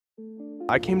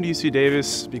I came to UC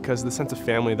Davis because of the sense of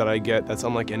family that I get that's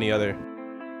unlike any other.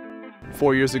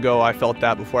 4 years ago, I felt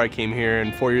that before I came here,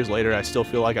 and 4 years later, I still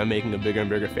feel like I'm making a bigger and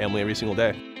bigger family every single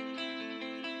day.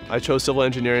 I chose civil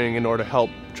engineering in order to help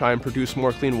try and produce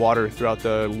more clean water throughout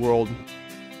the world.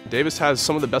 Davis has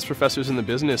some of the best professors in the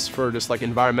business for just like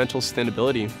environmental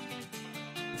sustainability.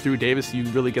 Through Davis, you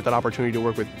really get that opportunity to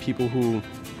work with people who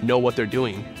know what they're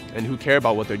doing and who care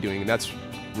about what they're doing, and that's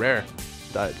rare.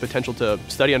 That potential to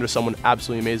study under someone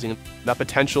absolutely amazing. That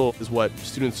potential is what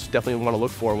students definitely want to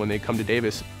look for when they come to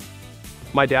Davis.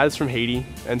 My dad's from Haiti,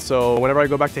 and so whenever I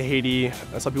go back to Haiti,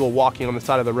 I saw people walking on the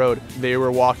side of the road. They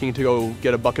were walking to go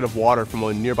get a bucket of water from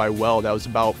a nearby well that was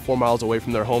about 4 miles away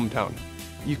from their hometown.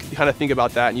 You can kind of think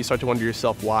about that and you start to wonder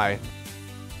yourself why.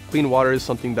 Clean water is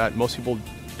something that most people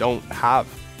don't have.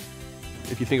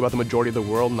 If you think about the majority of the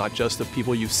world, not just the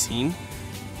people you've seen,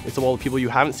 it's all the people you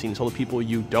haven't seen, it's all the people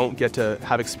you don't get to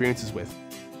have experiences with.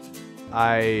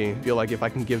 I feel like if I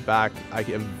can give back, I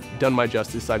have done my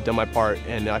justice, I've done my part,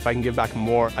 and if I can give back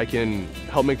more, I can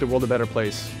help make the world a better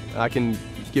place. I can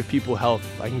give people health,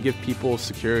 I can give people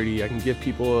security, I can give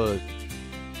people a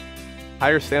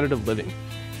higher standard of living.